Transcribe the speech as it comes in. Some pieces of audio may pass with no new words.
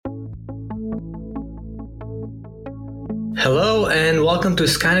Hello and welcome to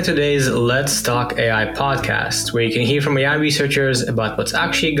Skynet Today's Let's Talk AI podcast, where you can hear from AI researchers about what's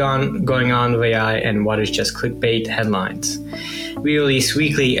actually going on with AI and what is just clickbait headlines. We release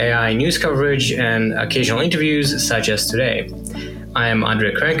weekly AI news coverage and occasional interviews such as today. I am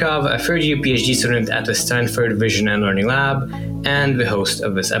Andrei Krenkov, a third-year PhD student at the Stanford Vision and Learning Lab and the host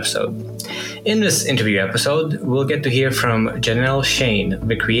of this episode. In this interview episode, we'll get to hear from Janelle Shane,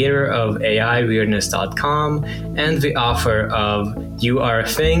 the creator of AIweirdness.com and the author of You Are a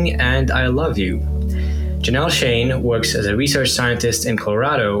Thing and I Love You. Janelle Shane works as a research scientist in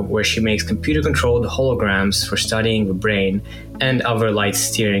Colorado, where she makes computer-controlled holograms for studying the brain and other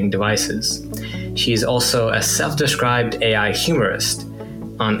light-steering devices. She is also a self-described AI humorist.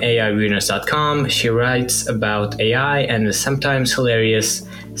 On AIweirdness.com, she writes about AI and the sometimes hilarious,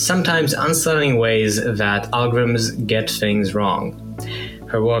 sometimes unsettling ways that algorithms get things wrong.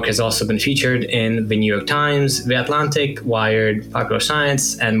 Her work has also been featured in The New York Times, The Atlantic, Wired, Popular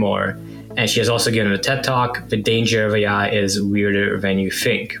Science, and more. And she has also given a TED Talk, The Danger of AI is Weirder Than You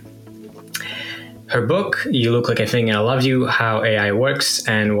Think. Her book, You Look Like a Thing and I Love You, How AI Works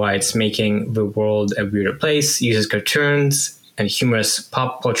and Why It's Making the World a Weirder Place, uses cartoons and humorous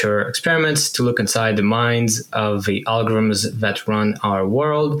pop culture experiments to look inside the minds of the algorithms that run our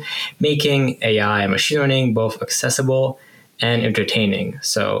world, making AI and machine learning both accessible and entertaining.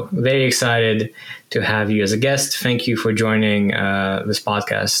 So very excited to have you as a guest. Thank you for joining this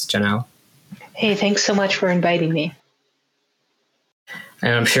podcast, Janelle. Hey, thanks so much for inviting me.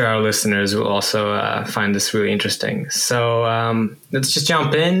 And I'm sure our listeners will also find this really interesting. So let's just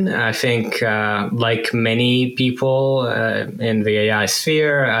jump in. I think like many people in the AI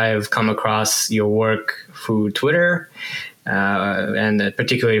sphere, I've come across your work through Twitter and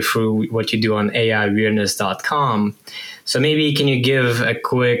particularly through what you do on AIweirdness.com. So maybe can you give a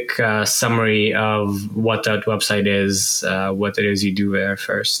quick summary of what that website is, what it is you do there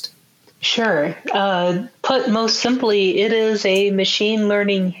first? Sure. Put most simply, it is a machine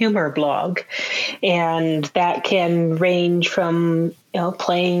learning humor blog, and that can range from I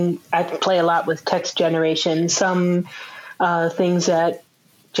play a lot with text generation, some things that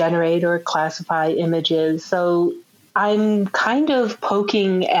generate or classify images. So I'm kind of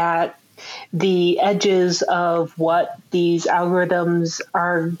poking at the edges of what these algorithms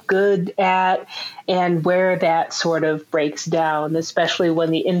are good at and where that sort of breaks down, especially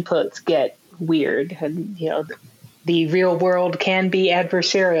when the inputs get weird. And, the real world can be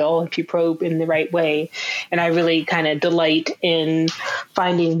adversarial if you probe in the right way. And I really kind of delight in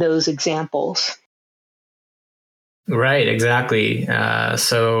finding those examples. Right, exactly.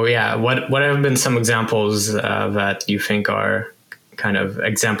 What have been some examples that you think are kind of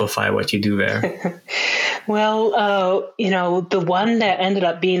exemplify what you do there? Well, the one that ended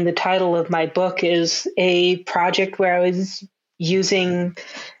up being the title of my book is a project where I was using,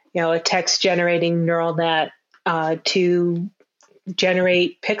 a text generating neural net to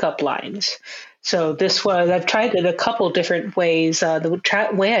generate pickup lines. So I've tried it a couple different ways. The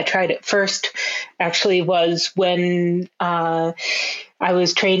way I tried it first actually was when I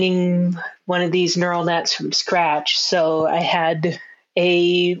was training one of these neural nets from scratch. So I had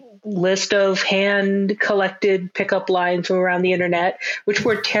a list of hand collected pickup lines from around the internet, which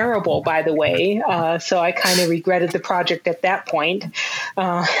were terrible, by the way. So I kind of regretted the project at that point.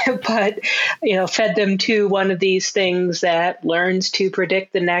 But fed them to one of these things that learns to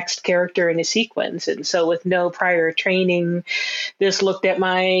predict the next character in a sequence. And so with no prior training, this looked at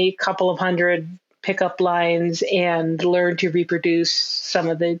my couple of hundred pickup lines and learned to reproduce some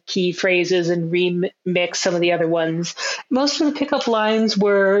of the key phrases and remix some of the other ones. Most of the pickup lines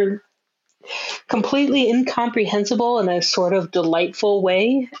were completely incomprehensible in a sort of delightful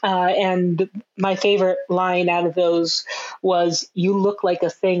way. And my favorite line out of those was, "You look like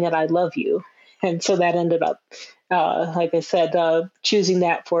a thing and I love you." And so that ended up, like I said, choosing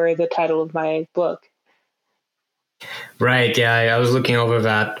that for the title of my book. Right. Yeah. I was looking over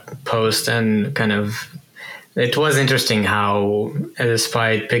that post and it was interesting how,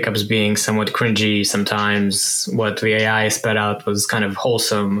 despite pickups being somewhat cringy sometimes, what the AI spat out was kind of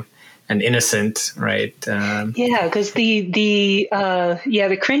wholesome and innocent, right? Because the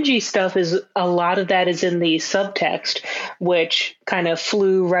cringy stuff is a lot of that is in the subtext, which kind of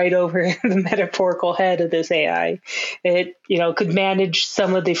flew right over the metaphorical head of this AI. It could manage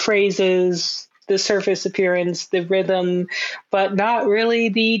some of the phrases, the surface appearance, the rhythm, but not really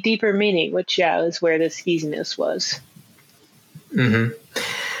the deeper meaning, which is where the skeeziness was. Mm-hmm.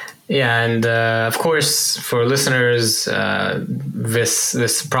 Yeah, and of course, for listeners,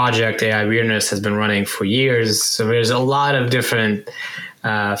 this project AI Weirdness has been running for years, so there's a lot of different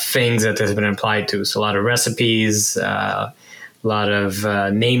things that has been applied to. So a lot of recipes, a lot of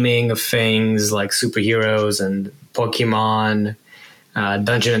naming of things like superheroes and Pokemon,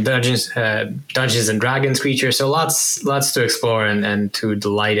 Dungeons and Dragons creatures. So lots to explore and to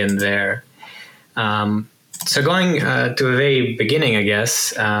delight in there. So going to the very beginning, I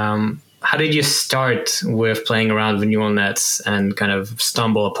guess, how did you start with playing around with neural nets and kind of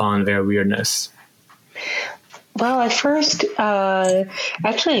stumble upon their weirdness? Well, I first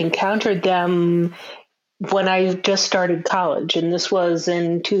actually encountered them when I just started college, and this was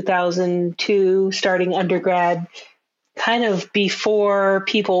in 2002, starting undergrad, kind of before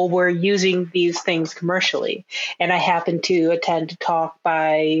people were using these things commercially. And I happened to attend a talk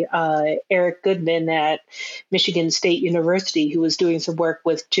by Eric Goodman at Michigan State University, who was doing some work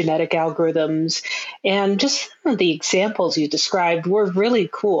with genetic algorithms. And just some of the examples you described were really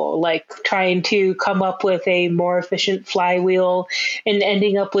cool, like trying to come up with a more efficient flywheel and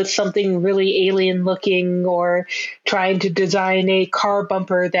ending up with something really alien looking, or trying to design a car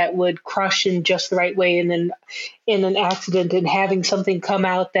bumper that would crush in just the right way and then in an accident, and having something come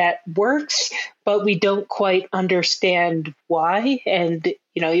out that works, but we don't quite understand why. And,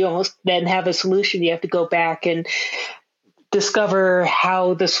 you almost then have a solution. You have to go back and discover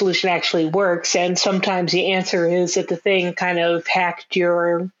how the solution actually works. And sometimes the answer is that the thing kind of hacked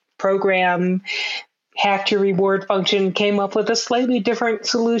your program, hacked your reward function, came up with a slightly different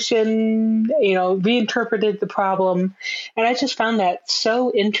solution, reinterpreted the problem. And I just found that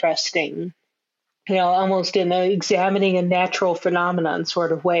so interesting, almost in examining a natural phenomenon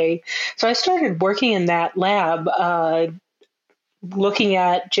sort of way. So I started working in that lab, looking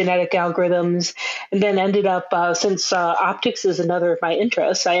at genetic algorithms, and then ended up, since optics is another of my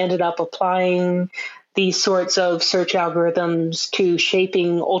interests, I ended up applying these sorts of search algorithms to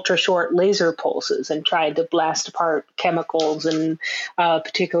shaping ultra-short laser pulses and trying to blast apart chemicals in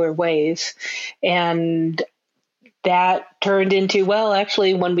particular ways. And that turned into, well,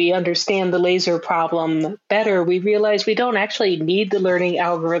 actually, when we understand the laser problem better, we realize we don't actually need the learning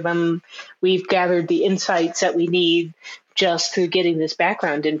algorithm. We've gathered the insights that we need just through getting this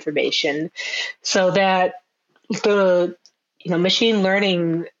background information. So that the machine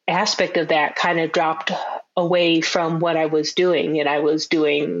learning aspect of that kind of dropped away from what I was doing, and I was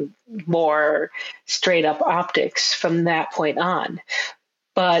doing more straight up optics from that point on.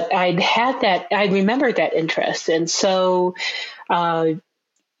 But I remembered that interest. And so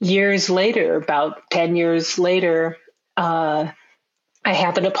years later, about 10 years later, I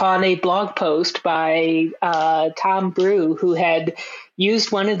happened upon a blog post by Tom Brew, who had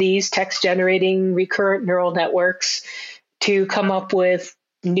used one of these text generating recurrent neural networks to come up with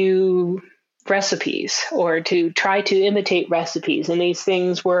new recipes, or to try to imitate recipes. And these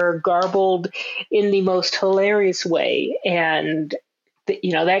things were garbled in the most hilarious way. And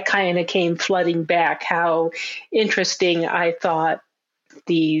that kind of came flooding back how interesting I thought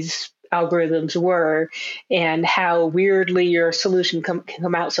these algorithms were, and how weirdly your solution can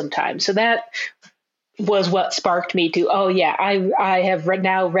come out sometimes. So that was what sparked me to, I have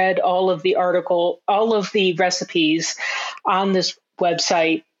now read all of the recipes on this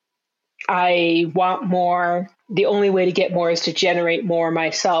website. I want more. The only way to get more is to generate more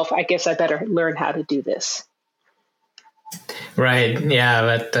myself. I guess I better learn how to do this. Right. Yeah,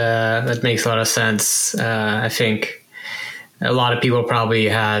 that makes a lot of sense. I think a lot of people probably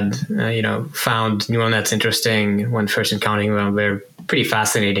had, found neural nets interesting when first encountering them. They're pretty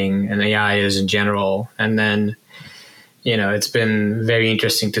fascinating, and AI is in general. And then, it's been very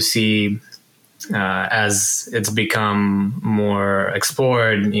interesting to see as it's become more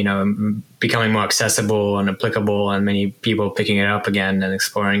explored, becoming more accessible and applicable, and many people picking it up again and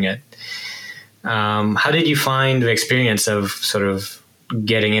exploring it. How did you find the experience of sort of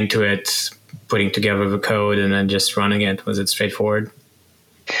getting into it, putting together the code, and then just running it? Was it straightforward?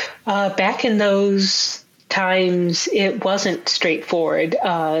 Back in those times, it wasn't straightforward.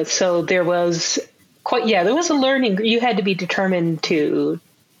 So there was there was a learning. You had to be determined to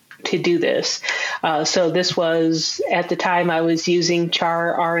do this. So this was, at the time, I was using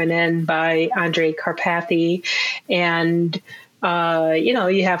char-RNN by Andrej Karpathy, and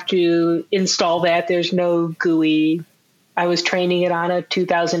you have to install that. There's no GUI. I was training it on a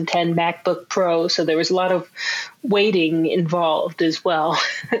 2010 MacBook Pro, so there was a lot of waiting involved as well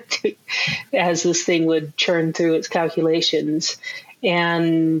as this thing would churn through its calculations.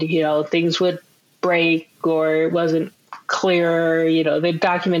 And, things would break, or it wasn't clear. The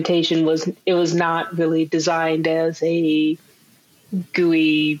documentation was not really designed as a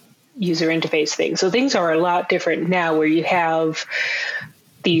GUI user interface thing. So things are a lot different now, where you have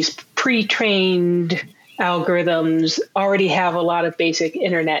these pre-trained algorithms already have a lot of basic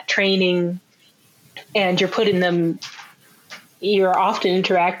internet training, and you're often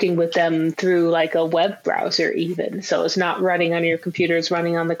interacting with them through like a web browser even. So it's not running on your computer, it's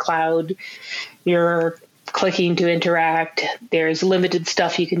running on the cloud. You're clicking to interact. There's limited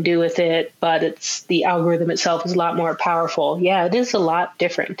stuff you can do with it, but the algorithm itself is a lot more powerful. Yeah, it is a lot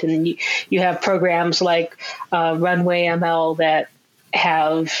different. And you have programs like Runway ML that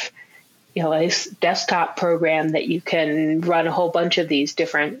have a desktop program that you can run a whole bunch of these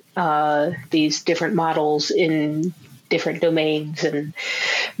different models in different domains and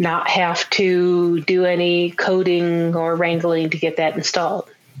not have to do any coding or wrangling to get that installed.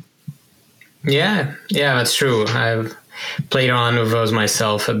 Yeah, that's true. I've played around with those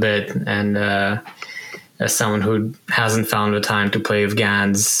myself a bit, and as someone who hasn't found the time to play with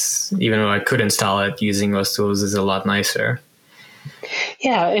GANs, even though I could install it, using those tools is a lot nicer.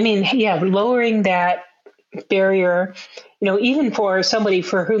 Yeah, I mean, lowering that barrier, even for somebody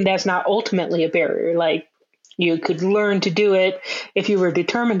for whom that's not ultimately a barrier, like you could learn to do it if you were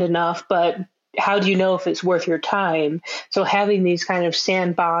determined enough, but how do you know if it's worth your time? So having these kind of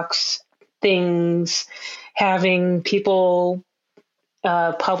sandbox things, having people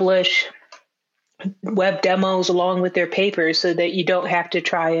publish web demos along with their papers so that you don't have to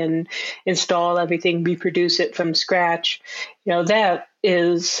try and install everything, reproduce it from scratch. That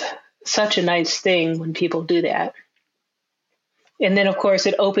is such a nice thing when people do that. And then, of course,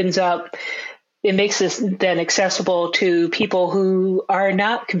 it makes this then accessible to people who are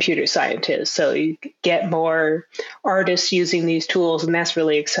not computer scientists. So you get more artists using these tools, and that's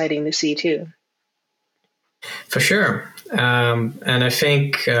really exciting to see too. For sure. And I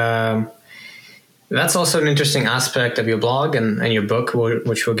think that's also an interesting aspect of your blog and your book,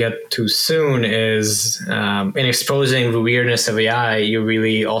 which we'll get to soon, is in exposing the weirdness of AI, you're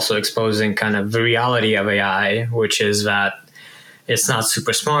really also exposing kind of the reality of AI, which is that it's not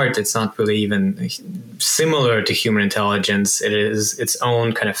super smart. It's not really even similar to human intelligence. It is its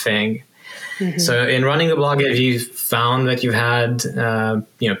own kind of thing. Mm-hmm. So in running the blog, have you found that you've had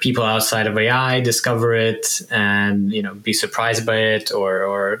people outside of AI discover it and be surprised by it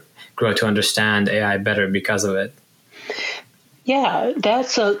or grow to understand AI better because of it? Yeah,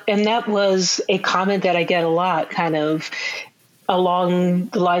 that was a comment that I get a lot, kind of along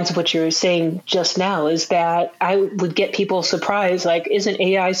the lines of what you were saying just now, is that I would get people surprised, like, isn't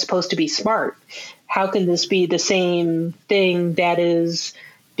AI supposed to be smart? How can this be the same thing that is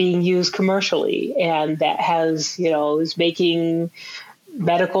being used commercially and that has, is making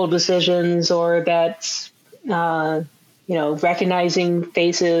medical decisions, or that's, recognizing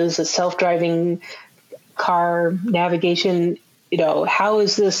faces, a self-driving car navigation? How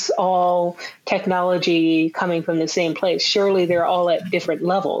is this all technology coming from the same place? Surely they're all at different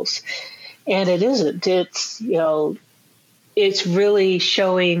levels. And it isn't. It's really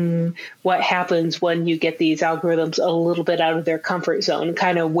showing what happens when you get these algorithms a little bit out of their comfort zone,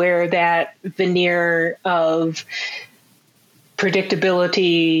 kind of where that veneer of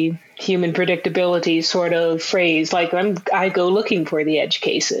predictability, human predictability sort of phrase, like I go looking for the edge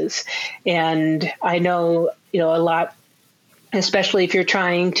cases. And I know, a lot, especially if you're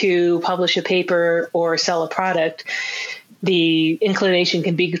trying to publish a paper or sell a product, the inclination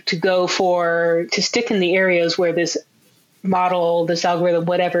can be to stick in the areas where this model, this algorithm,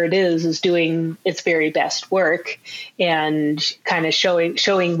 whatever it is doing its very best work and kind of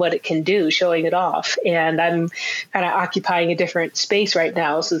showing what it can do, showing it off. And I'm kind of occupying a different space right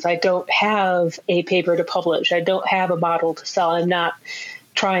now, since I don't have a paper to publish. I don't have a model to sell. I'm not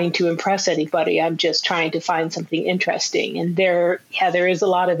trying to impress anybody. I'm just trying to find something interesting. And there is a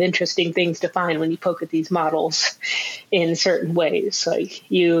lot of interesting things to find when you poke at these models in certain ways. Like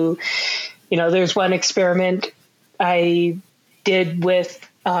there's one experiment I did with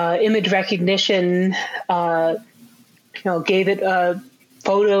image recognition, gave it a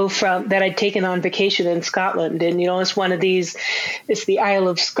photo that I'd taken on vacation in Scotland. And, it's one of these, it's the Isle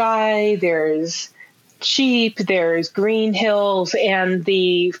of Skye, there's sheep, there's green hills, and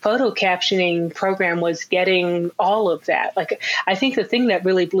the photo captioning program was getting all of that. Like, I think the thing that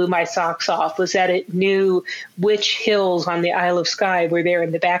really blew my socks off was that it knew which hills on the Isle of Skye were there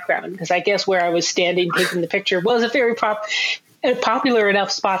in the background, because I guess where I was standing taking the picture was a very popular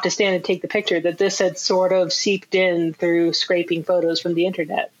enough spot to stand and take the picture, that this had sort of seeped in through scraping photos from the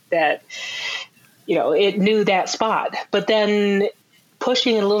internet, that it knew that spot. But then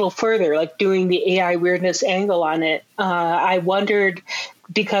pushing it a little further, like doing the AI weirdness angle on it, I wondered,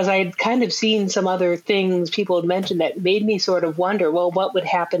 because I'd kind of seen some other things people had mentioned that made me sort of wonder, well, what would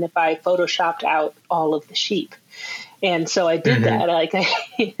happen if I photoshopped out all of the sheep? And so I did that. Like,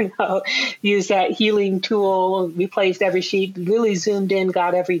 I, used that healing tool, replaced every sheep, really zoomed in,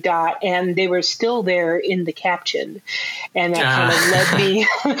 got every dot, and they were still there in the caption. And that kind of led me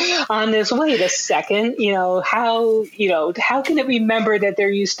on this, wait a second, how can it remember that there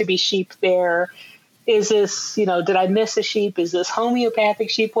used to be sheep there? Is this, did I miss a sheep? Is this homeopathic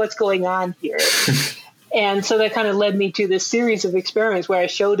sheep? What's going on here? And so that kind of led me to this series of experiments where I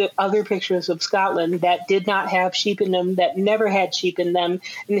showed it other pictures of Scotland that did not have sheep in them, that never had sheep in them.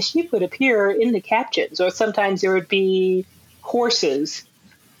 And the sheep would appear in the captions, or sometimes there would be horses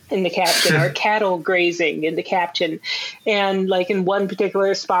in the caption or cattle grazing in the caption. And like in one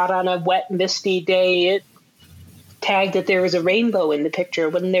particular spot on a wet, misty day, it tagged that there was a rainbow in the picture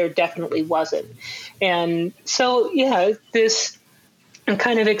when there definitely wasn't. And so, this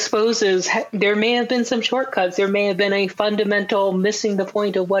kind of exposes there may have been some shortcuts. There may have been a fundamental missing the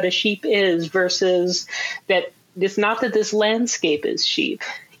point of what a sheep is, versus that it's not that this landscape is sheep,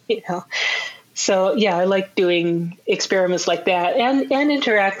 So I like doing experiments like that and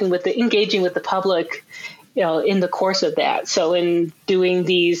interacting with engaging with the public, in the course of that. So in doing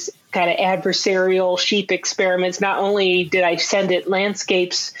these kind of adversarial sheep experiments, not only did I send it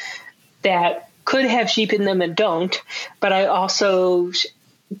landscapes that could have sheep in them and don't, but I also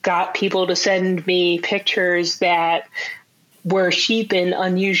got people to send me pictures that were sheep in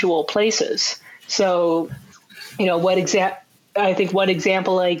unusual places. So, I think one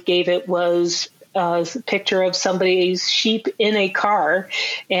example I gave it was a picture of somebody's sheep in a car,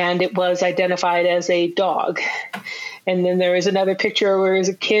 and it was identified as a dog. And then there was another picture where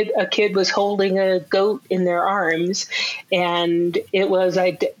a kid was holding a goat in their arms, and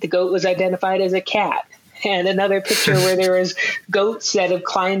the goat was identified as a cat. And another picture where there was goats that have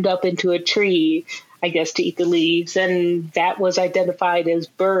climbed up into a tree, I guess, to eat the leaves, and that was identified as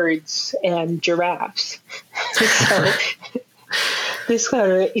birds and giraffes. So this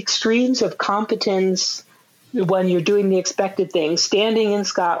kind of extremes of competence when you're doing the expected thing, standing in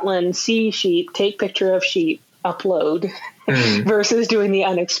Scotland, see sheep, take picture of sheep, upload, versus doing the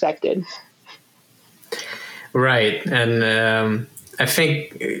unexpected. Right. And I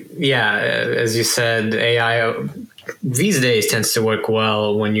think, as you said, AI these days tends to work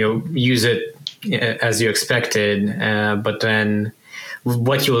well when you use it as you expected, but then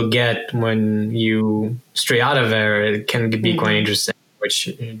what you will get when you stray out of there, it can be quite interesting, which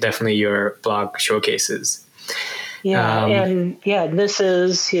definitely your blog showcases. This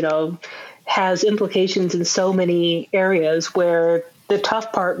is, has implications in so many areas where the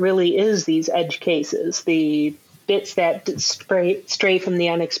tough part really is these edge cases, the bits that stray from the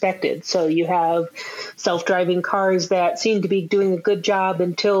unexpected. So you have self-driving cars that seem to be doing a good job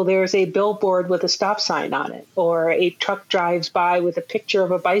until there's a billboard with a stop sign on it, or a truck drives by with a picture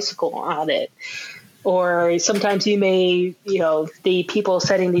of a bicycle on it. Or sometimes you may, the people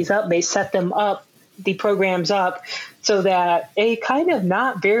setting these up may set the programs up so that a kind of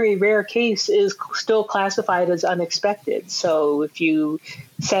not very rare case is still classified as unexpected. So if you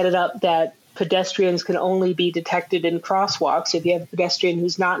set it up that pedestrians can only be detected in crosswalks, if you have a pedestrian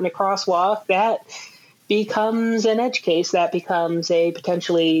who's not in a crosswalk, that becomes an edge case, that becomes a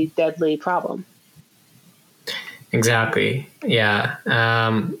potentially deadly problem. Exactly. Yeah.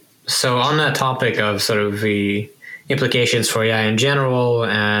 So on that topic of sort of the implications for AI in general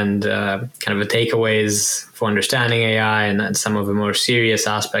and kind of the takeaways for understanding AI and some of the more serious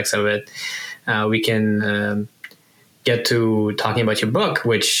aspects of it, we can get to talking about your book,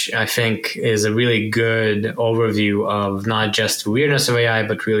 which I think is a really good overview of not just the weirdness of AI,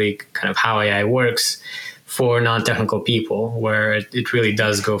 but really kind of how AI works for non-technical people, where it really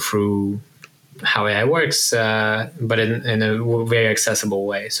does go through how AI works, but in a very accessible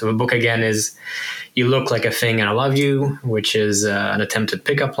way. So the book, again, is You Look Like a Thing and I Love You, which is an attempted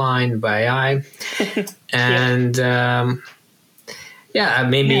pickup line by AI. And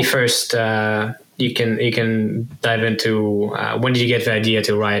first you can dive into when did you get the idea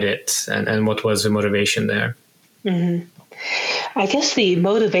to write it, and what was the motivation there? Mm-hmm. I guess the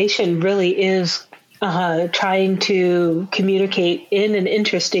motivation really is trying to communicate in an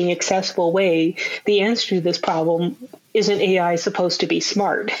interesting, accessible way the answer to this problem. Isn't AI supposed to be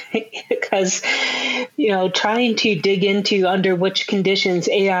smart? Because, trying to dig into under which conditions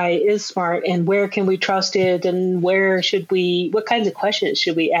AI is smart and where can we trust it and what kinds of questions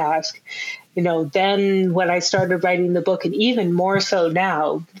should we ask? Then when I started writing the book, and even more so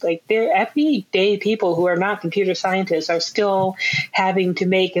now, like everyday people who are not computer scientists are still having to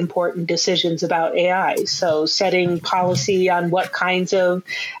make important decisions about AI. So setting policy on what kinds of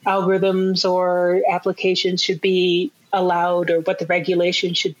algorithms or applications should be allowed, or what the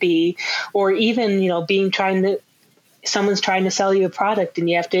regulation should be, or even, trying to someone's trying to sell you a product and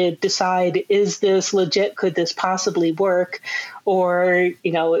you have to decide, is this legit? Could this possibly work? Or,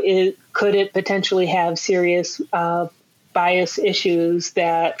 could it potentially have serious bias issues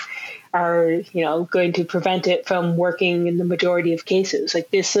that are, going to prevent it from working in the majority of cases?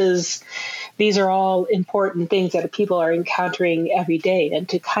 Like these are all important things that people are encountering every day. And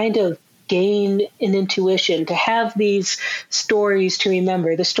to kind of gain an intuition, to have these stories to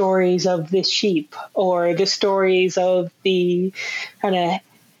remember, the stories of the sheep or the stories of the kind of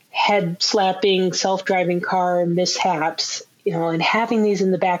head slapping self-driving car mishaps, and having these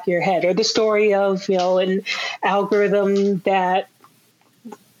in the back of your head, or the story of, an algorithm that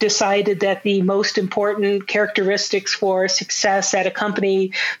decided that the most important characteristics for success at a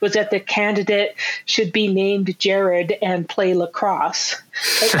company was that the candidate should be named Jared and play lacrosse.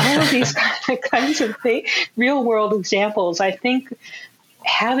 Like all of these kinds of real world examples. I think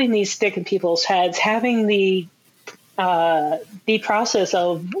having these stick in people's heads, having the process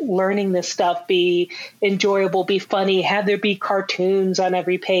of learning this stuff be enjoyable, be funny, have there be cartoons on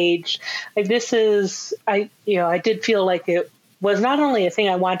every page. Like this is, I did feel like it was not only a thing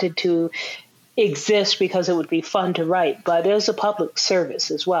I wanted to exist because it would be fun to write, but as a public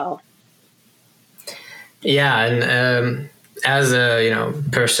service as well. Yeah, and as a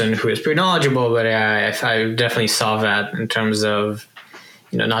person who is pretty knowledgeable about AI, I definitely saw that in terms of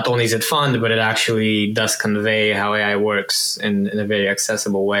not only is it fun, but it actually does convey how AI works in a very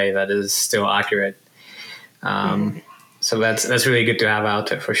accessible way that is still accurate. So that's really good to have out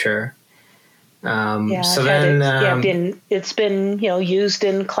there for sure. It's been used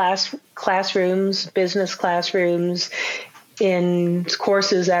in classrooms, business classrooms, in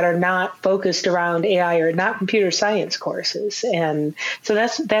courses that are not focused around AI or not computer science courses, and so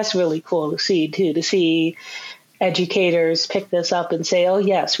that's really cool to see too. To see educators pick this up and say, "Oh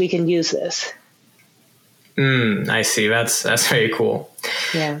yes, we can use this." I see. That's very cool.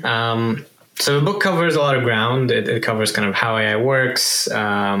 Yeah. So the book covers a lot of ground. It covers kind of how AI works.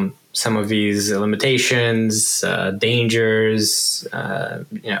 Some of these limitations, dangers,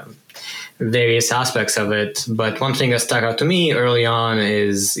 various aspects of it. But one thing that stuck out to me early on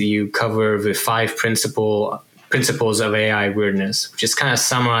is you cover the 5 principles of AI weirdness, which is kind of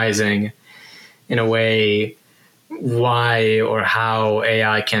summarizing in a way why or how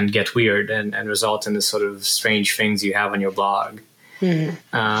AI can get weird and result in the sort of strange things you have on your blog.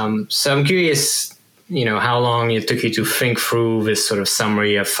 Mm-hmm. So I'm curious, how long it took you to think through this sort of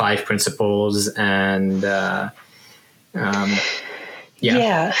summary of 5 principles and,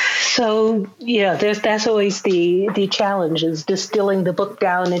 Yeah. So, that's always the challenge, is distilling the book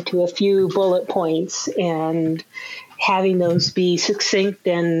down into a few bullet points and having those be succinct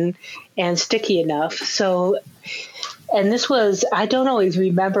and sticky enough. So, and this was, I don't always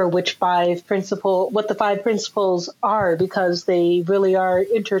remember what the 5 principles are, because they really are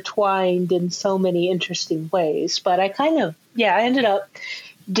intertwined in so many interesting ways. But I ended up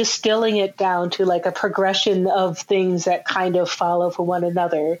distilling it down to like a progression of things that kind of follow for one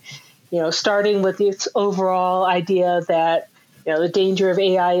another, starting with its overall idea that, the danger of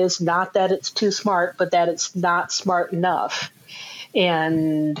AI is not that it's too smart, but that it's not smart enough.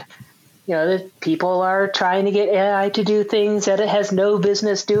 And that people are trying to get AI to do things that it has no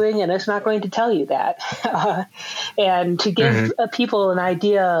business doing, and it's not going to tell you that. And to give people an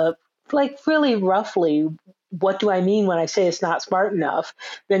idea, like really roughly, what do I mean when I say it's not smart enough?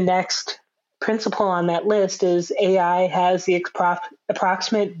 The next principle on that list is AI has the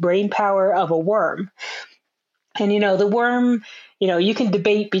approximate brain power of a worm. And, the worm, you can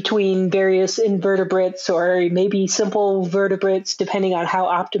debate between various invertebrates or maybe simple vertebrates, depending on how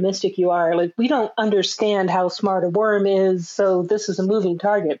optimistic you are. Like, we don't understand how smart a worm is, so this is a moving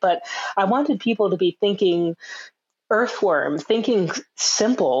target. But I wanted people to be thinking earthworm, thinking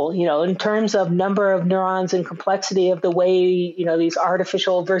simple, in terms of number of neurons and complexity of the way, these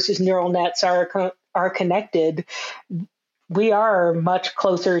artificial versus neural nets are connected. We are much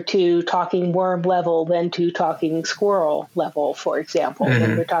closer to talking worm level than to talking squirrel level, for example,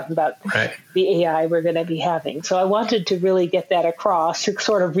 when we're talking about the AI we're going to be having. So I wanted to really get that across, to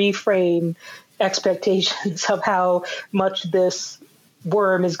sort of reframe expectations of how much this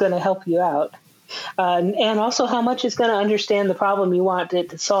worm is going to help you out. And also how much it's going to understand the problem you want it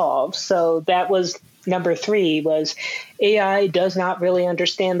to solve. So that was number 3, was AI does not really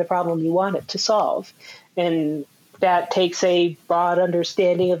understand the problem you want it to solve. And that takes a broad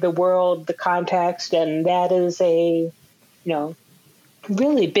understanding of the world, the context, and that is a,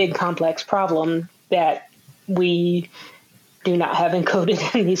 really big complex problem that we do not have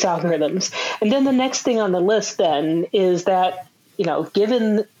encoded in these algorithms. And then the next thing on the list then is that,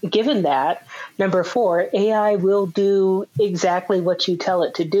 given that, number 4, AI will do exactly what you tell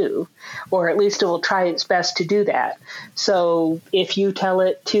it to do, or at least it will try its best to do that. So if you tell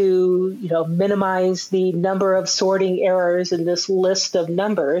it to, minimize the number of sorting errors in this list of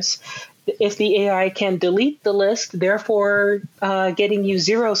numbers, if the AI can delete the list, therefore getting you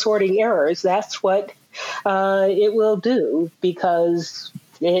 0 sorting errors, that's what it will do, because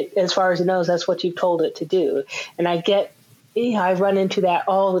as far as it knows, that's what you've told it to do. And I run into that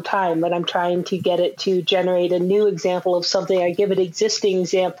all the time when I'm trying to get it to generate a new example of something. I give it existing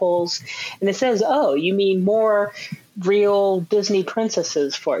examples, and it says, "Oh, you mean more real Disney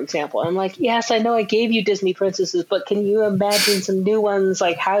princesses, for example." I'm like, "Yes, I know I gave you Disney princesses, but can you imagine some new ones?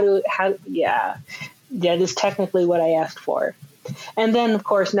 Like yeah, that is technically what I asked for." And then, of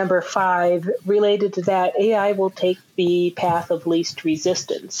course, number 5, related to that, AI will take the path of least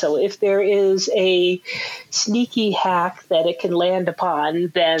resistance. So if there is a sneaky hack that it can land upon,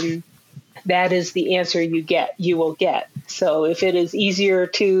 then that is the answer you will get. So if it is easier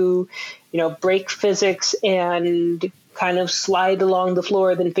to, break physics and kind of slide along the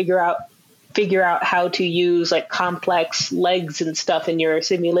floor than figure out how to use like complex legs and stuff in your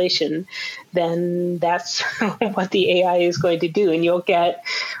simulation, then that's what the AI is going to do. And you'll get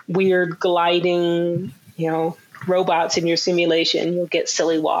weird gliding, robots in your simulation. You'll get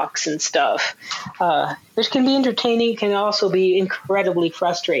silly walks and stuff, which can be entertaining, can also be incredibly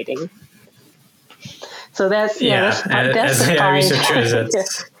frustrating. So that's that's as the 5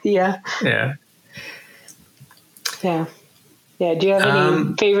 researchers. Yeah. Do you have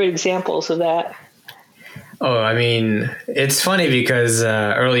any favorite examples of that? Oh, I mean, it's funny because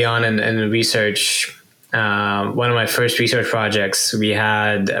early on in the research, one of my first research projects, we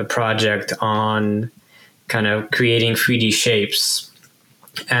had a project on kind of creating 3D shapes.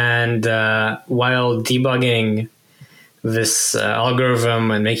 And while debugging this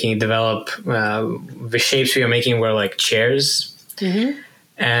algorithm and making it develop, the shapes we were making were like chairs. Mm-hmm.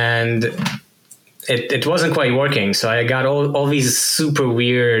 And it wasn't quite working. So I got all these super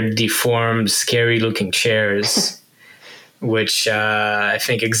weird, deformed, scary looking chairs, which I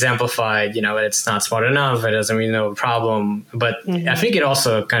think exemplified, it's not smart enough. It doesn't really know the problem. But I think it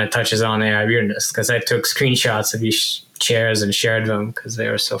also kind of touches on AI weirdness, because I took screenshots of these chairs and shared them because they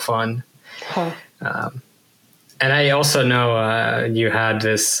were so fun. Huh. And I also know you had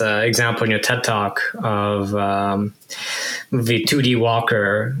this example in your TED Talk of the 2D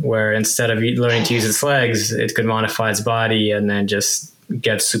walker, where instead of learning to use its legs, it could modify its body and then just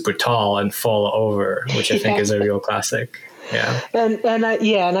get super tall and fall over, which I think is a real classic. Yeah. And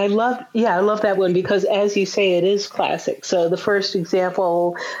I love that one, because as you say, it is classic. So the first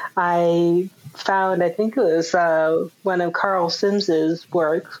example I found, I think it was one of Carl Sims's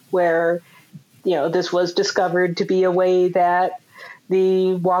work, where this was discovered to be a way that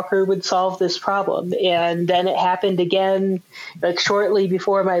the walker would solve this problem. And then it happened again, like shortly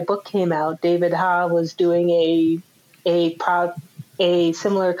before my book came out. David Ha was doing a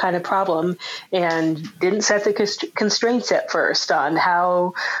similar kind of problem and didn't set the constraints at first on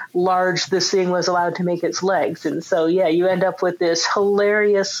how large this thing was allowed to make its legs. And so, you end up with this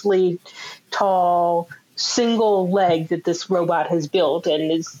hilariously tall single leg that this robot has built,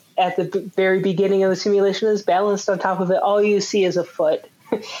 and is at the very beginning of the simulation is balanced on top of it. All you see is a foot,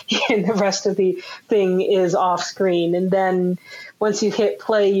 and the rest of the thing is off screen. And then once you hit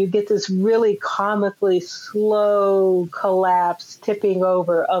play, you get this really comically slow collapse, tipping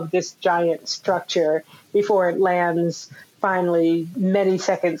over of this giant structure before it lands finally many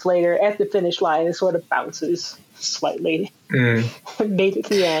seconds later at the finish line. It sort of bounces slightly. Made it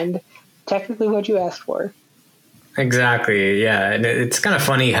to the end. Technically what you asked for. Exactly. Yeah. And it's kind of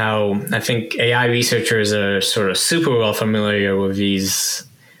funny how I think AI researchers are sort of super well familiar with these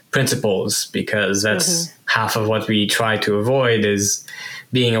principles, because that's half of what we try to avoid, is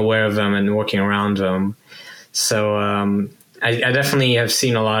being aware of them and working around them. So I definitely have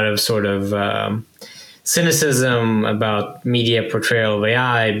seen a lot of sort of cynicism about media portrayal of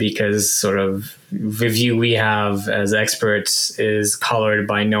AI, because sort of the view we have as experts is colored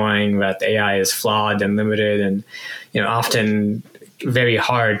by knowing that AI is flawed and limited, and often very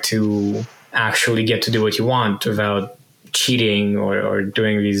hard to actually get to do what you want without cheating or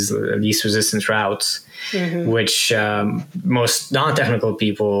doing these least resistance routes, which most non-technical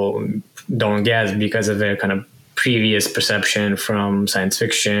people don't get because of their kind of previous perception from science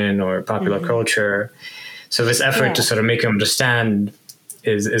fiction or popular culture. So this effort to sort of make them understand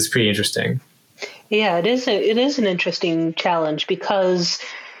is pretty interesting. Yeah, it is an interesting challenge, because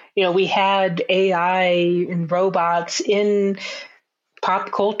we had AI and robots in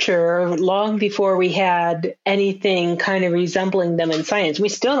pop culture long before we had anything kind of resembling them in science. We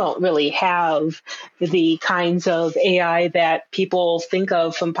still don't really have the kinds of AI that people think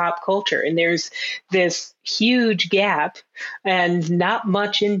of from pop culture. And there's this huge gap and not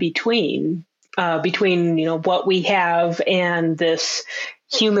much in between, what we have and this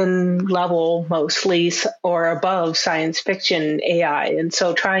human level, mostly or above science fiction AI. And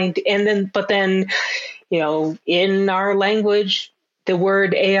so but then, in our language, the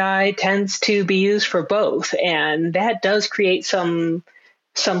word AI tends to be used for both. And that does create some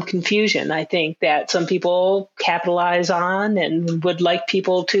confusion, I think, that some people capitalize on and would like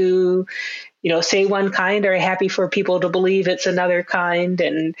people to, say one kind, or happy for people to believe it's another kind.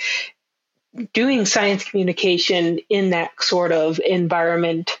 And doing science communication in that sort of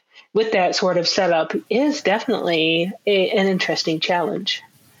environment with that sort of setup is definitely an interesting challenge.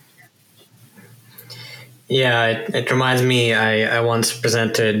 Yeah, it reminds me, I once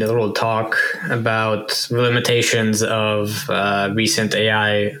presented a little talk about the limitations of recent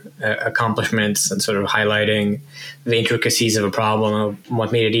AI accomplishments and sort of highlighting the intricacies of a problem,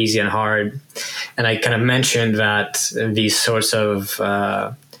 what made it easy and hard. And I kind of mentioned that these sorts of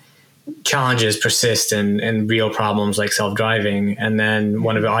challenges persist in real problems like self-driving. And then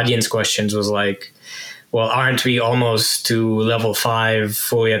one of the audience questions was like, well, aren't we almost to level 5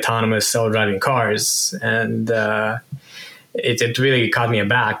 fully autonomous self-driving cars? And it really caught me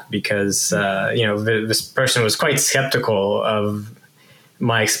aback because, this person was quite skeptical of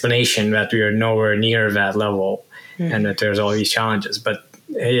my explanation that we are nowhere near that level and that there's all these challenges. But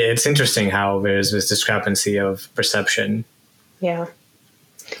it's interesting how there's this discrepancy of perception. Yeah.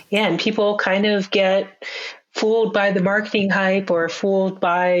 Yeah, and people kind of get fooled by the marketing hype or fooled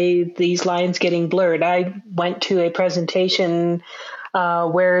by these lines getting blurred. I went to a presentation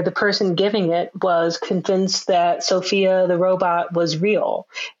where the person giving it was convinced that Sophia the robot was real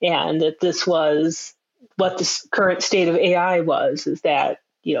and that this was what the current state of AI was, is that,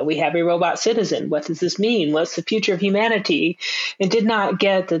 we have a robot citizen. What does this mean? What's the future of humanity? And did not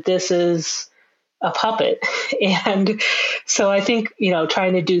get that this is a puppet. And so I think,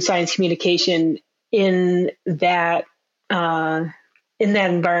 trying to do science communication in that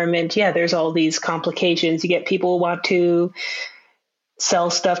environment, there's all these complications. You get people who want to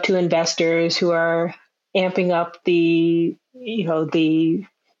sell stuff to investors who are amping up the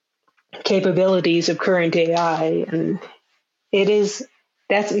capabilities of current AI, and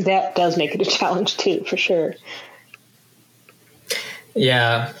that does make it a challenge too, for sure.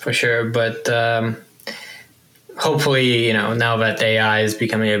 Yeah, for sure. But hopefully, now that AI is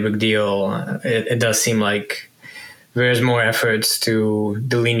becoming a big deal, it does seem like there's more efforts to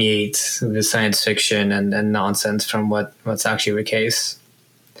delineate the science fiction and nonsense from what's actually the case.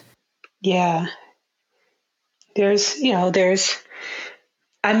 Yeah.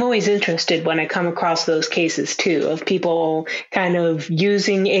 I'm always interested when I come across those cases too, of people kind of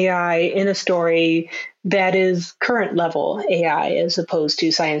using AI in a story that is current level AI as opposed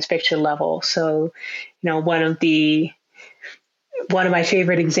to science fiction level. So, one of my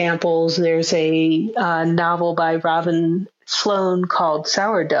favorite examples, there's a novel by Robin Sloan called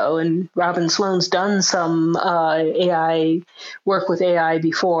Sourdough, and Robin Sloan's done some AI work with AI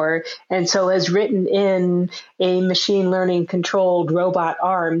before, and so has written in a machine learning controlled robot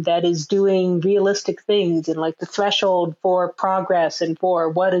arm that is doing realistic things, and like the threshold for progress and for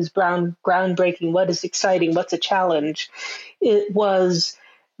what is groundbreaking, what is exciting, what's a challenge. It was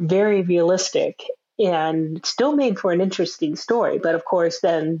very realistic and still made for an interesting story. But of course,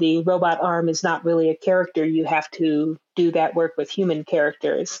 then the robot arm is not really a character. You have to do that work with human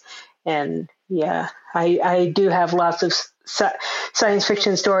characters. And yeah, I do have lots of science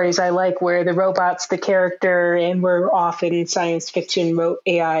fiction stories I like where the robot's the character and we're off in science fiction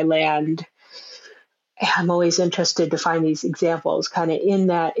AI land. I'm always interested to find these examples kind of in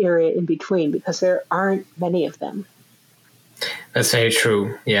that area in between, because there aren't many of them. That's very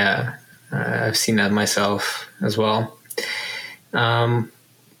true. Yeah. I've seen that myself as well.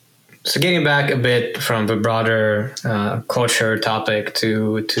 So getting back a bit from the broader culture topic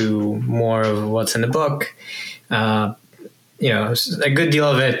to more of what's in the book, a good deal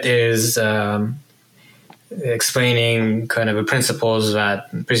of it is explaining kind of the principles that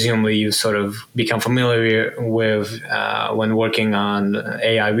presumably you sort of become familiar with when working on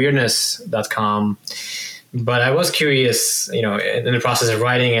AIweirdness.com. But I was curious, in the process of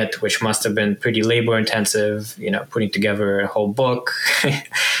writing it, which must have been pretty labor intensive, putting together a whole book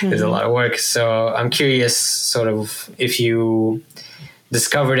is a lot of work. So I'm curious sort of if you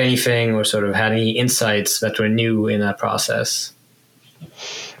discovered anything or sort of had any insights that were new in that process.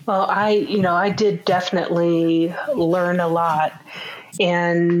 Well, I did definitely learn a lot.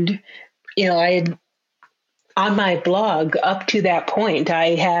 And, I had on my blog up to that point, I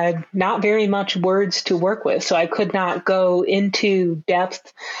had not very much words to work with. So I could not go into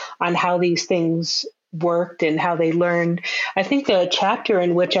depth on how these things worked and how they learned. I think the chapter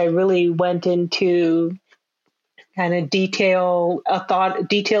in which I really went into kind of detailed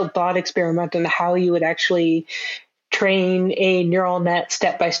thought experiment on how you would actually train a neural net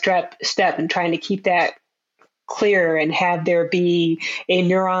step by step and trying to keep that clear and have there be a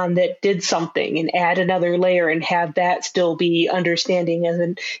neuron that did something and add another layer and have that still be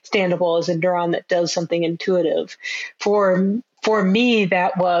understandable as a neuron that does something intuitive. For me,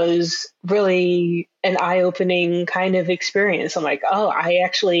 that was really an eye-opening kind of experience. I'm like, oh, I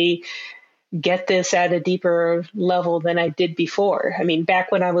actually get this at a deeper level than I did before. I mean,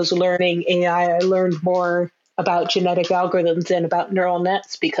 back when I was learning AI, I learned more about genetic algorithms than about neural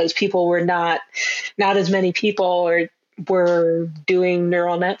nets because people were not as many people were doing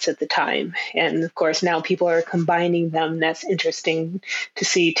neural nets at the time. And of course, now people are combining them. That's interesting to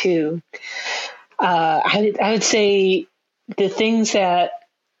see too. I would say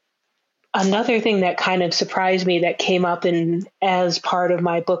another thing that kind of surprised me that came up as part of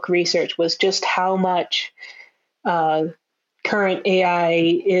my book research was just how much current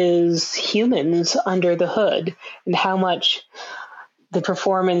AI is humans under the hood and how much the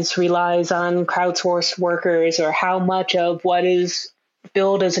performance relies on crowdsourced workers or how much of what is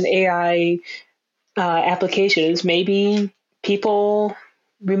billed as an AI application is maybe people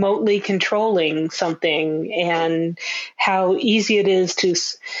remotely controlling something and how easy it is to,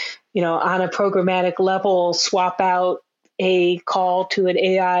 on a programmatic level, swap out a call to an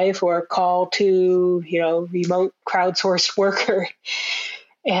AI for a call to, remote crowdsourced worker.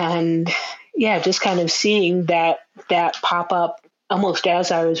 And yeah, just kind of seeing that pop up almost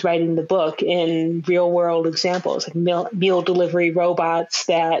as I was writing the book in real world examples, like meal delivery robots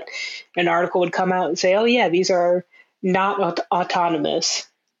that an article would come out and say, oh yeah, these are not autonomous.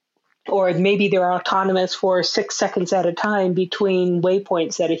 Or maybe they're autonomous for 6 seconds at a time between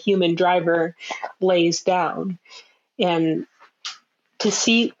waypoints that a human driver lays down. And to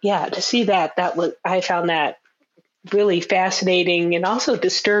see that I found that really fascinating and also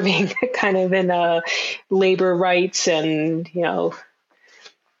disturbing, kind of in a labor rights and,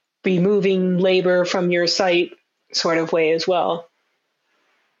 removing labor from your site sort of way as well.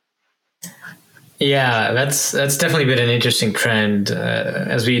 Yeah, that's definitely been an interesting trend.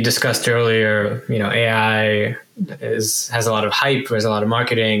 As we discussed earlier, AI has a lot of hype, there's a lot of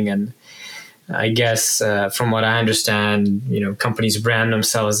marketing, and I guess from what I understand, companies brand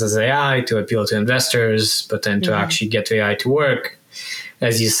themselves as AI to appeal to investors, but then to actually get AI to work,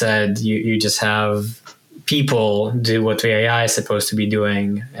 as you said, you just have people do what the AI is supposed to be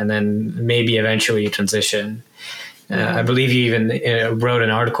doing, and then maybe eventually you transition. I believe you even wrote an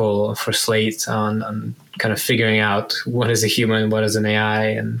article for Slate on kind of figuring out what is a human, what is an AI,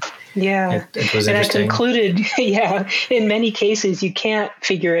 and yeah, it was and interesting. I concluded, in many cases you can't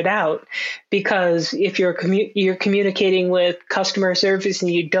figure it out because if you're communicating with customer service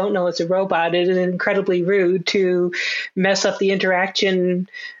and you don't know it's a robot, it is incredibly rude to mess up the interaction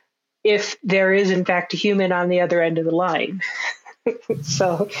if there is in fact a human on the other end of the line.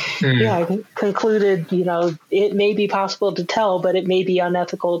 So, I concluded, it may be possible to tell, but it may be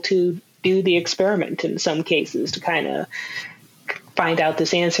unethical to do the experiment in some cases to kind of find out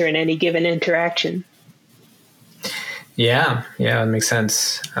this answer in any given interaction. Yeah, that makes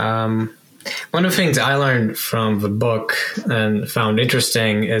sense. One of the things I learned from the book and found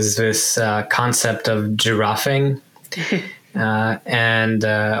interesting is this concept of giraffing. And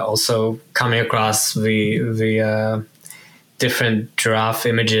also coming across the different giraffe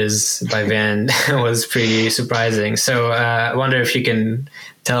images by Van was pretty surprising. So I wonder if you can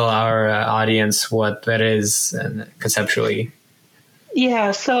tell our audience what that is and conceptually.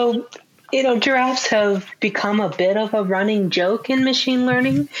 Yeah, so, giraffes have become a bit of a running joke in machine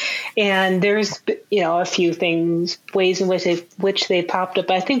learning. And there's, a few ways in which they popped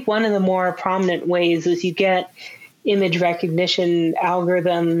up. I think one of the more prominent ways is you get image recognition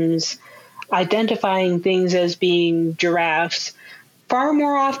algorithms identifying things as being giraffes far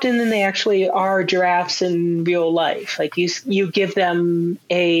more often than they actually are giraffes in real life. Like you give them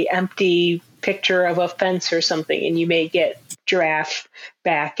a empty picture of a fence or something, and you may get giraffe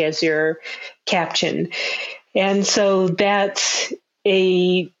back as your caption. And so that's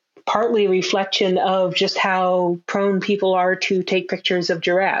a partly a reflection of just how prone people are to take pictures of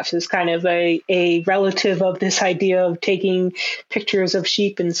giraffes. It's kind of a relative of this idea of taking pictures of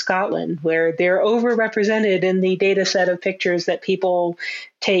sheep in Scotland, where they're overrepresented in the data set of pictures that people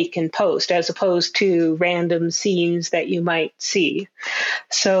take and post, as opposed to random scenes that you might see.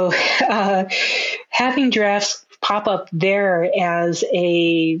 So having giraffes pop up there as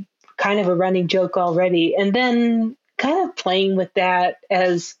a kind of a running joke already, and then kind of playing with that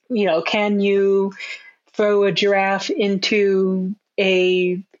as, can you throw a giraffe into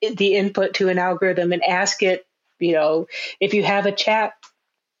the input to an algorithm and ask it, if you have a chat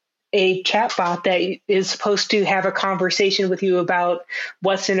bot that is supposed to have a conversation with you about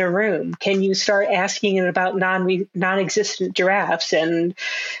what's in a room, can you start asking it about non-existent giraffes? And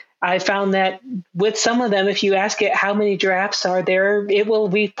I found that with some of them, if you ask it how many giraffes are there, it will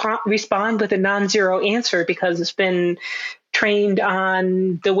respond with a non-zero answer, because it's been trained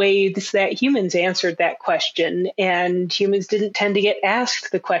on the ways that humans answered that question. And humans didn't tend to get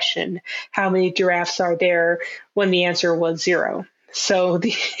asked the question, how many giraffes are there, when the answer was 0. So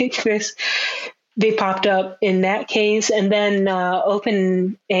they popped up in that case. And then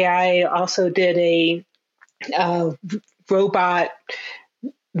OpenAI also did a robot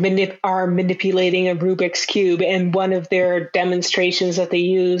arm manipulating a Rubik's Cube. And one of their demonstrations that they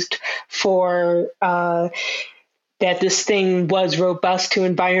used for that this thing was robust to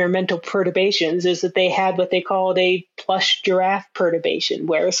environmental perturbations is that they had what they called a plush giraffe perturbation,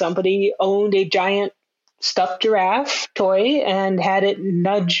 where somebody owned a giant stuffed giraffe toy and had it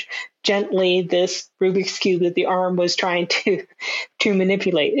nudge gently this Rubik's Cube that the arm was trying to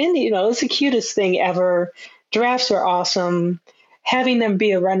manipulate. And, it's the cutest thing ever. Giraffes are awesome. Having them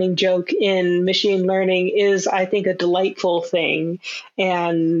be a running joke in machine learning is, I think, a delightful thing.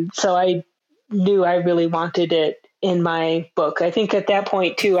 And so I knew I really wanted it in my book. I think at that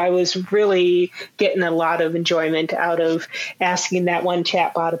point, too, I was really getting a lot of enjoyment out of asking that one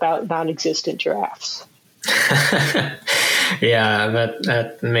chatbot about non-existent giraffes. Yeah,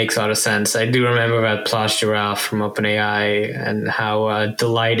 that makes a lot of sense. I do remember that plush giraffe from OpenAI and how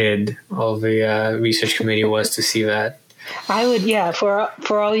delighted all the research committee was to see that. I would,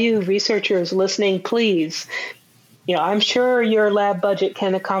 for all you researchers listening, please, I'm sure your lab budget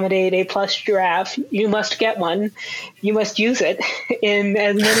can accommodate a plush giraffe. You must get one. You must use it in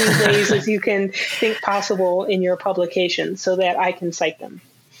as many ways as you can think possible in your publication so that I can cite them.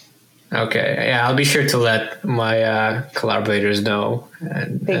 Okay. Yeah, I'll be sure to let my collaborators know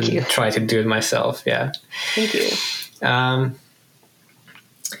and try to do it myself. Yeah. Thank you.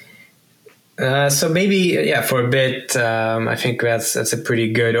 So maybe, for a bit, I think that's a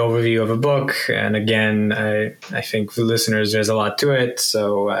pretty good overview of a book. And again, I think for listeners, there's a lot to it.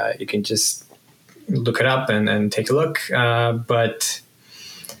 So you can just look it up and take a look. But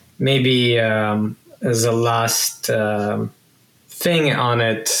maybe as a last thing on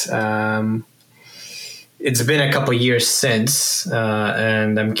it, it's been a couple of years since,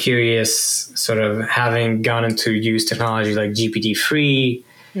 and I'm curious, sort of having gone into use technology like GPT-3,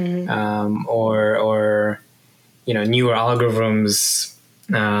 or newer algorithms.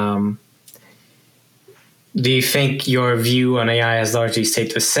 Do you think your view on AI has largely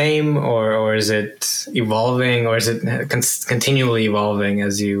stayed the same, or is it evolving, or is it continually evolving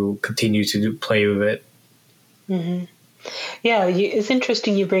as you continue to play with it? Mm-hmm. Yeah, it's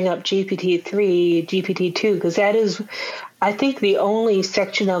interesting you bring up GPT-3, GPT-2, because that is, I think, the only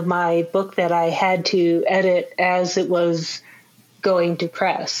section of my book that I had to edit as it was going to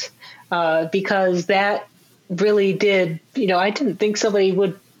press, because that really did, I didn't think somebody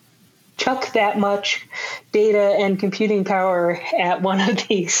would chuck that much data and computing power at one of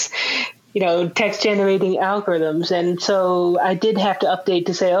these, text generating algorithms. And so I did have to update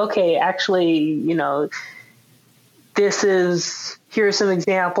to say, okay, actually, here's some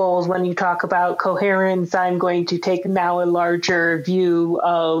examples. When you talk about coherence, I'm going to take now a larger view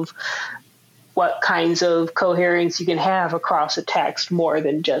of what kinds of coherence you can have across a text more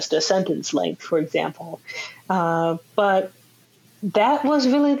than just a sentence length, for example. But that was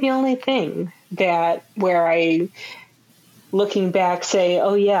really the only thing where I, looking back, say,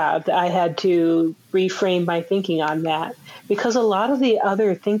 oh yeah, I had to reframe my thinking on that, because a lot of the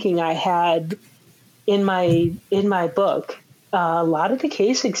other thinking I had in my book, a lot of the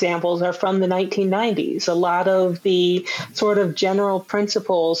case examples are from the 1990s. A lot of the sort of general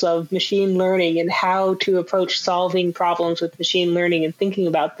principles of machine learning and how to approach solving problems with machine learning and thinking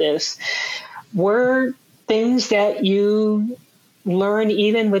about this were things that you learn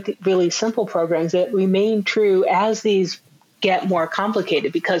even with really simple programs that remain true as these get more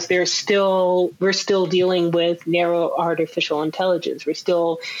complicated because we're still dealing with narrow artificial intelligence. We're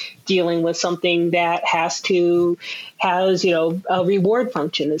still dealing with something that has a reward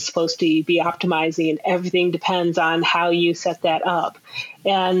function that's supposed to be optimizing, and everything depends on how you set that up.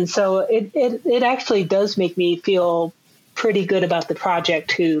 And so it actually does make me feel pretty good about the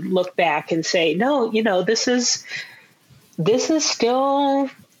project to look back and say, no, this is still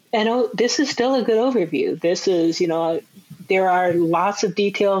a good overview. This is, there are lots of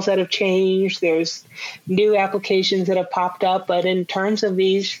details that have changed. There's new applications that have popped up. But in terms of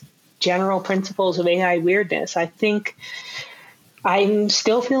these general principles of AI weirdness, I think I'm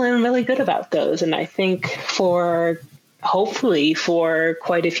still feeling really good about those. And I think hopefully for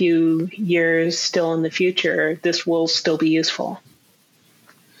quite a few years still in the future, this will still be useful.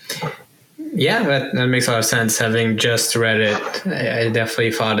 Yeah, that makes a lot of sense. Having just read it, I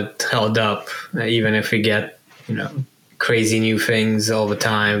definitely thought it held up. Even if we get, crazy new things all the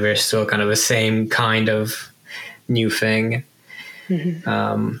time, there's still kind of the same kind of new thing.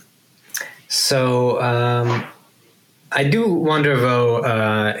 Mm-hmm. I do wonder,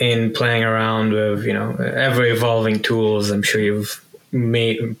 though, in playing around with, ever evolving tools, I'm sure you've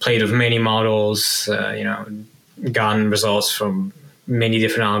played with many models, gotten results from many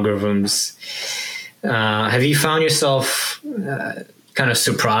different algorithms. Have you found yourself kind of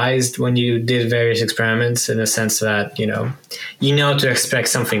surprised when you did various experiments, in the sense that, to expect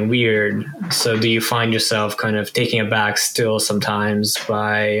something weird? So do you find yourself kind of taken aback still sometimes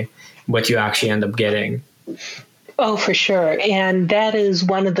by what you actually end up getting? Oh, for sure. And that is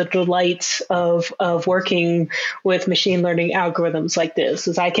one of the delights of working with machine learning algorithms like this,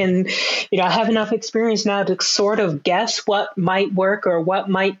 is I can, have enough experience now to sort of guess what might work or what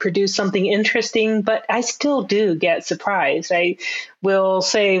might produce something interesting, but I still do get surprised. I will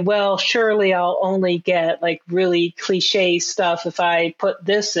say, well, surely I'll only get like really cliche stuff if I put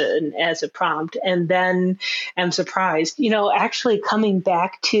this in as a prompt, and then I'm surprised. Actually coming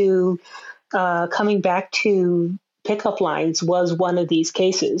back to pickup lines was one of these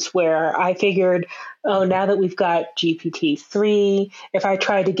cases where I figured, oh, now that we've got GPT-3, if I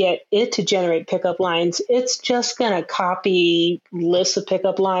try to get it to generate pickup lines, it's just going to copy lists of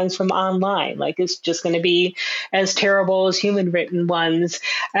pickup lines from online. Like, it's just going to be as terrible as human written ones.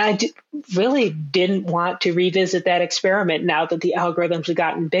 And I really didn't want to revisit that experiment now that the algorithms have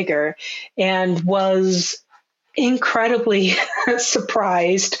gotten bigger, and was incredibly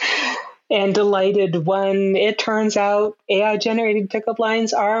surprised and delighted when it turns out AI generated pickup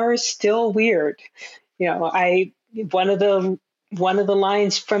lines are still weird. One of the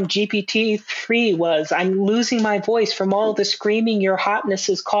lines from GPT-3 was, "I'm losing my voice from all the screaming your hotness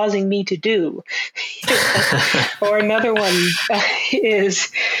is causing me to do." Or another one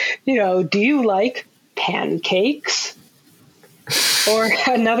is, do you like pancakes? Or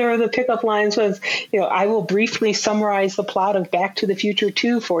another of the pickup lines was, "I will briefly summarize the plot of Back to the Future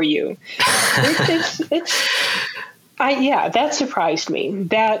 2 for you." That surprised me.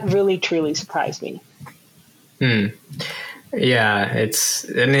 That really, truly surprised me. Yeah,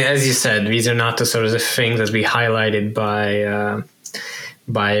 and as you said, these are not the sort of things that be highlighted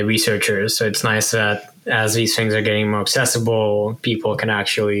by researchers. So it's nice that as these things are getting more accessible, people can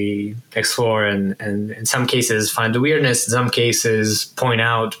actually explore and in some cases find the weirdness, in some cases point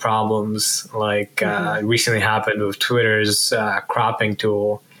out problems, like recently happened with Twitter's cropping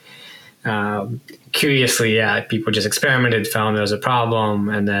tool. Curiously, people just experimented, found there was a problem,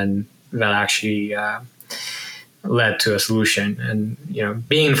 and then that actually led to a solution. And,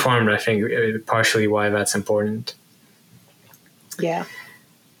 being informed, I think, partially why that's important. Yeah.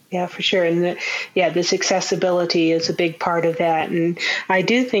 Yeah, for sure. And this accessibility is a big part of that. And I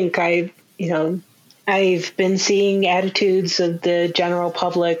do think I've been seeing attitudes of the general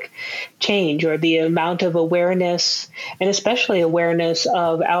public change, or the amount of awareness, and especially awareness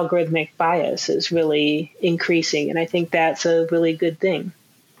of algorithmic bias, is really increasing. And I think that's a really good thing.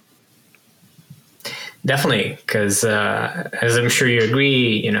 Definitely, because as I'm sure you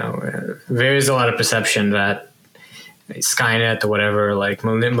agree, there is a lot of perception that Skynet or whatever, like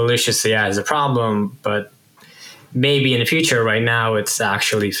malicious AI, is a problem, but maybe in the future, right now, it's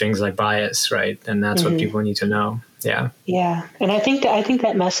actually things like bias, right? And that's what people need to know. Yeah. Yeah. And I think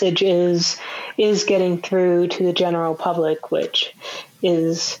that message is getting through to the general public, which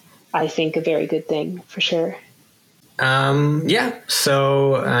is, I think, a very good thing for sure.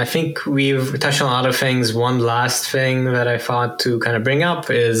 So I think we've touched on a lot of things. One last thing that I thought to kind of bring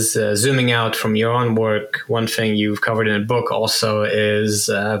up is zooming out from your own work. One thing you've covered in a book also is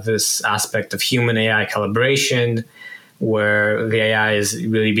this aspect of human AI collaboration, where the AI is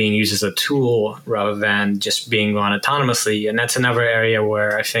really being used as a tool rather than just being run autonomously. And that's another area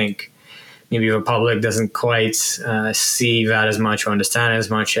where I think maybe the public doesn't quite see that as much or understand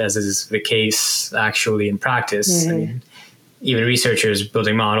as much as is the case actually in practice. I mean, even researchers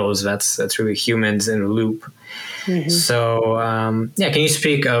building models, that's really humans in the loop. So, can you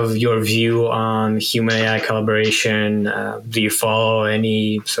speak of your view on human AI collaboration? Do you follow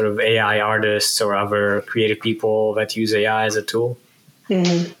any sort of AI artists or other creative people that use AI as a tool?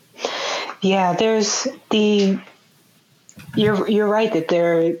 Yeah, you're right that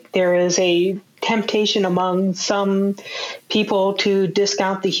there is a temptation among some people to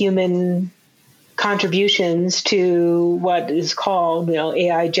discount the human contributions to what is called,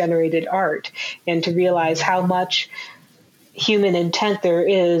 AI generated art, and to realize how much human intent there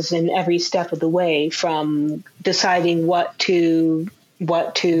is in every step of the way, from deciding what to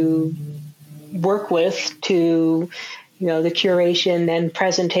work with to the curation and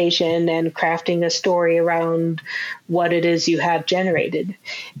presentation and crafting a story around what it is you have generated.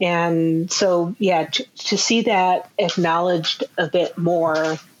 And so, to see that acknowledged a bit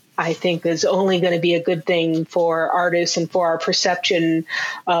more, I think is only going to be a good thing for artists and for our perception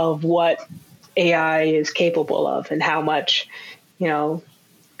of what AI is capable of and how much,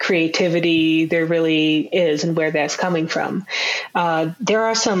 creativity there really is and where that's coming from. There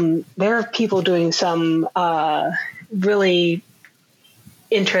are people doing some really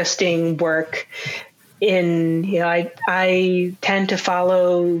interesting work in, I tend to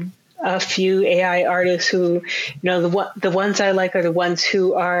follow a few AI artists who, the ones I like are the ones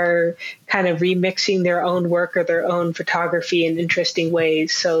who are kind of remixing their own work or their own photography in interesting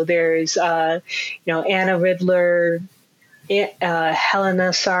ways. So there's, Anna Ridler,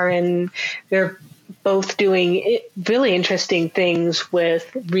 Helena Sarin. They're both doing really interesting things with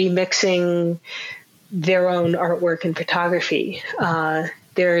remixing their own artwork and photography.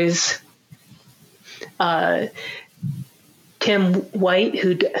 There's Tim White,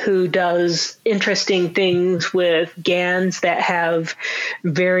 who does interesting things with GANs that have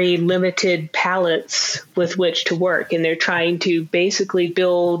very limited palettes with which to work, and they're trying to basically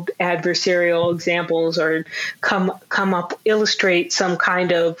build adversarial examples or illustrate some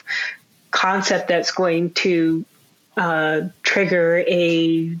kind of concept that's going to trigger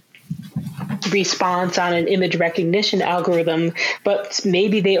a response on an image recognition algorithm, but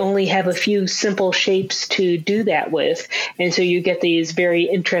maybe they only have a few simple shapes to do that with. And so you get these very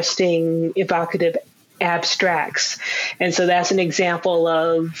interesting, evocative abstracts. And so that's an example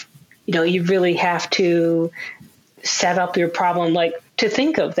of, you really have to set up your problem, like to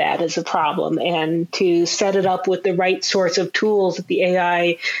think of that as a problem and to set it up with the right sorts of tools that the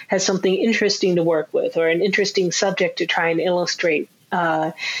AI has something interesting to work with or an interesting subject to try and illustrate.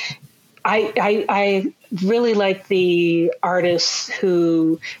 I really like the artists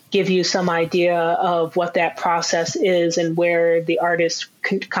who give you some idea of what that process is and where the artist's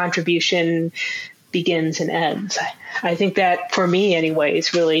contribution begins and ends. I think that, for me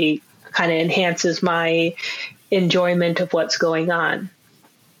anyways, really kind of enhances my enjoyment of what's going on.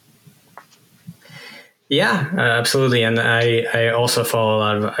 Yeah, absolutely. And I also follow a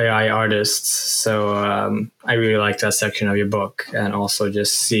lot of AI artists. So I really like that section of your book. And also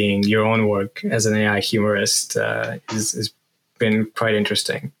just seeing your own work as an AI humorist has been quite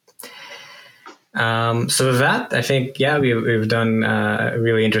interesting. So with that, I think, we've done a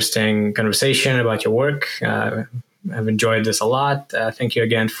really interesting conversation about your work. I've enjoyed this a lot. Thank you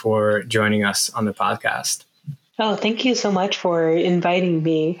again for joining us on the podcast. Oh, thank you so much for inviting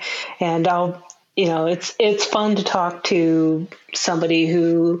me. And it's fun to talk to somebody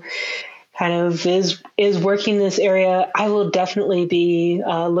who kind of is working this area. I will definitely be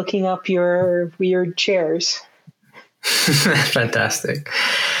looking up your weird chairs. Fantastic.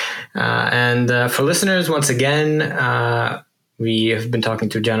 And for listeners, once again, we have been talking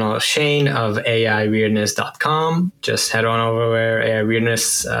to Jenna Shane of AIweirdness.com. Just head on over there, AI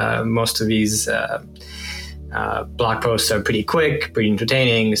Weirdness. Most of these blog posts are pretty quick, pretty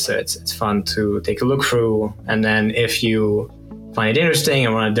entertaining, so it's fun to take a look through. And then if you find it interesting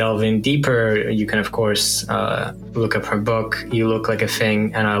and want to delve in deeper, you can of course look up her book, You Look Like a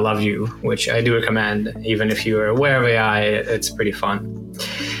Thing and I Love You, which I do recommend. Even if you're aware of AI, it's pretty fun.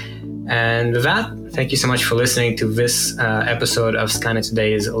 And with that, thank you so much for listening to this episode of Skynet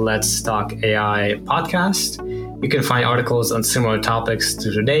Today's Let's Talk AI podcast. You can find articles on similar topics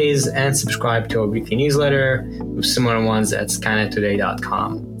to today's and subscribe to our weekly newsletter with similar ones at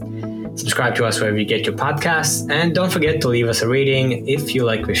skynettoday.com. Subscribe to us wherever you get your podcasts, and don't forget to leave us a rating if you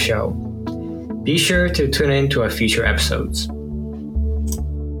like the show. Be sure to tune in to our future episodes.